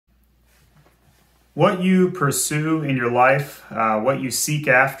What you pursue in your life, what you seek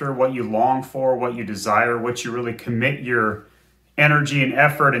after, what you long for, what you desire, what you really commit your energy and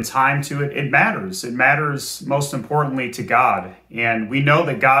effort and time to, it matters. It matters most importantly to God. And we know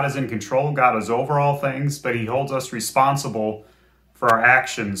that God is in control. God is over all things, but he holds us responsible for our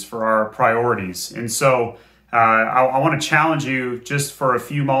actions, for our priorities. And so I want to challenge you just for a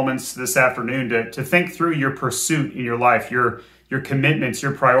few moments this afternoon to think through your pursuit in your life, your commitments,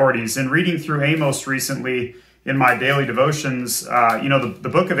 your priorities. And reading through Amos recently in my daily devotions, the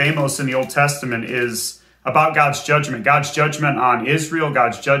book of Amos in the Old Testament is about God's judgment on Israel,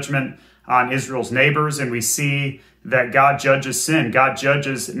 God's judgment on Israel's neighbors. And we see that God judges sin. God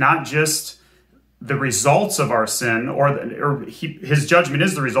judges not just the results of our sin, his judgment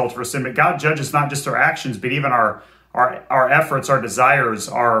is the result of our sin, but God judges not just our actions, but even our efforts, our desires,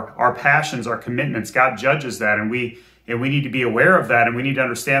 our passions, our commitments. God judges that, and we need to be aware of that, and we need to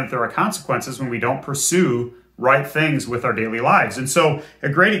understand that there are consequences when we don't pursue right things with our daily lives. And so a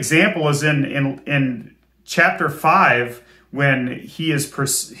great example is in chapter 5, when he is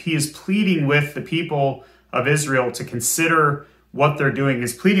pleading with the people of Israel to consider what they're doing.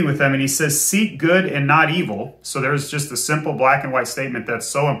 Is pleading with them, and he says, seek good and not evil. So there's just a simple black and white statement that's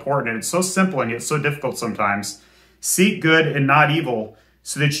so important, and it's so simple and yet so difficult sometimes. Seek good and not evil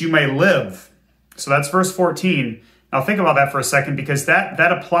so that you may live. So that's verse 14. Now think about that for a second, because that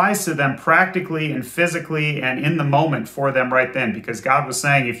applies to them practically and physically and in the moment for them right then, because God was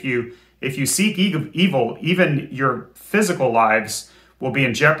saying, if you seek evil, even your physical lives will be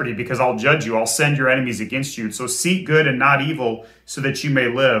in jeopardy, because I'll judge you. I'll send your enemies against you. So seek good and not evil so that you may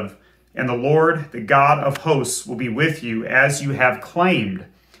live. And the Lord, the God of hosts, will be with you as you have claimed.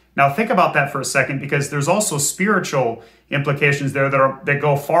 Now think about that for a second, because there's also spiritual implications there that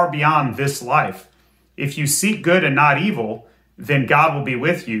go far beyond this life. If you seek good and not evil, then God will be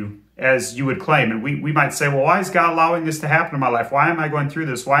with you as you would claim. And we might say, well, why is God allowing this to happen in my life? Why am I going through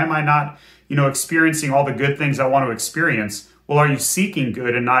this? Why am I not, experiencing all the good things I want to experience? Well, are you seeking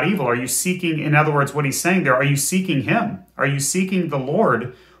good and not evil? Are you seeking, in other words, what he's saying there, are you seeking him? Are you seeking the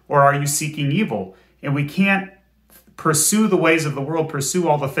Lord, or are you seeking evil? And we can't pursue the ways of the world, pursue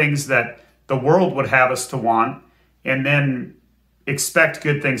all the things that the world would have us to want, and then expect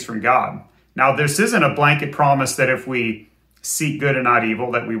good things from God. Now, this isn't a blanket promise that if we seek good and not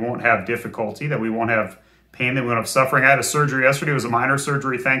evil, that we won't have difficulty, that we won't have pain, that we won't have suffering. I had a surgery yesterday. It was a minor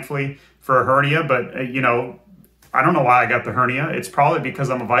surgery, thankfully, for a hernia, but, I don't know why I got the hernia. It's probably because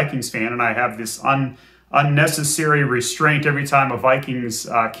I'm a Vikings fan and I have this unnecessary restraint every time a Vikings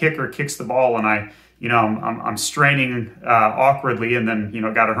kicker kicks the ball, and I'm straining awkwardly, and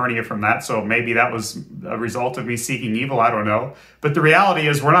then got a hernia from that. So maybe that was a result of me seeking evil. I don't know. But the reality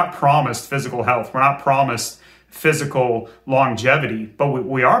is, we're not promised physical health. We're not promised physical longevity, but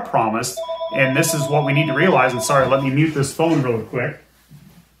we are promised, and this is what we need to realize. And sorry, let me mute this phone real quick.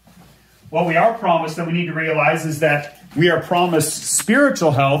 What we are promised that we need to realize is that we are promised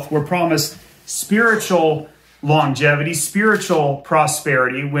spiritual health. We're promised spiritual longevity, spiritual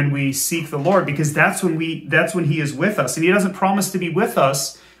prosperity when we seek the Lord, because that's when he is with us. And he doesn't promise to be with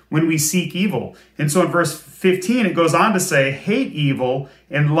us when we seek evil. And so in verse 15, it goes on to say, hate evil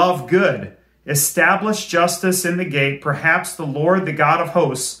and love good. Establish justice in the gate. Perhaps the Lord, the God of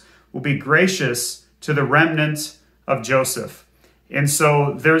hosts, will be gracious to the remnant of Joseph. And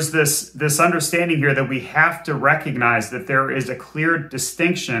so there's this understanding here that we have to recognize that there is a clear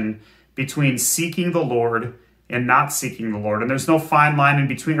distinction between seeking the Lord and not seeking the Lord. And there's no fine line in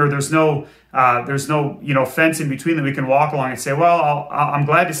between, or there's no fence in between that we can walk along and say, well, I'm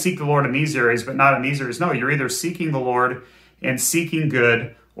glad to seek the Lord in these areas, but not in these areas. No, you're either seeking the Lord and seeking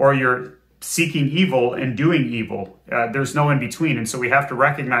good, or you're seeking evil and doing evil. There's no in between. And so we have to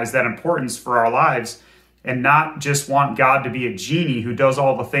recognize that importance for our lives, and not just want God to be a genie who does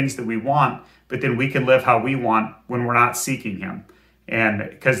all the things that we want, but then we can live how we want when we're not seeking him. And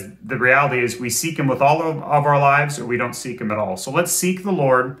because the reality is, we seek him with all of our lives, or we don't seek him at all. So let's seek the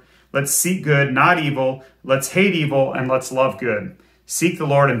Lord. Let's seek good, not evil. Let's hate evil, and let's love good. Seek the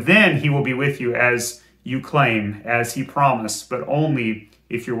Lord, and then he will be with you as you claim, as he promised, but only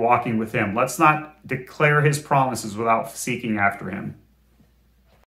if you're walking with him. Let's not declare his promises without seeking after him.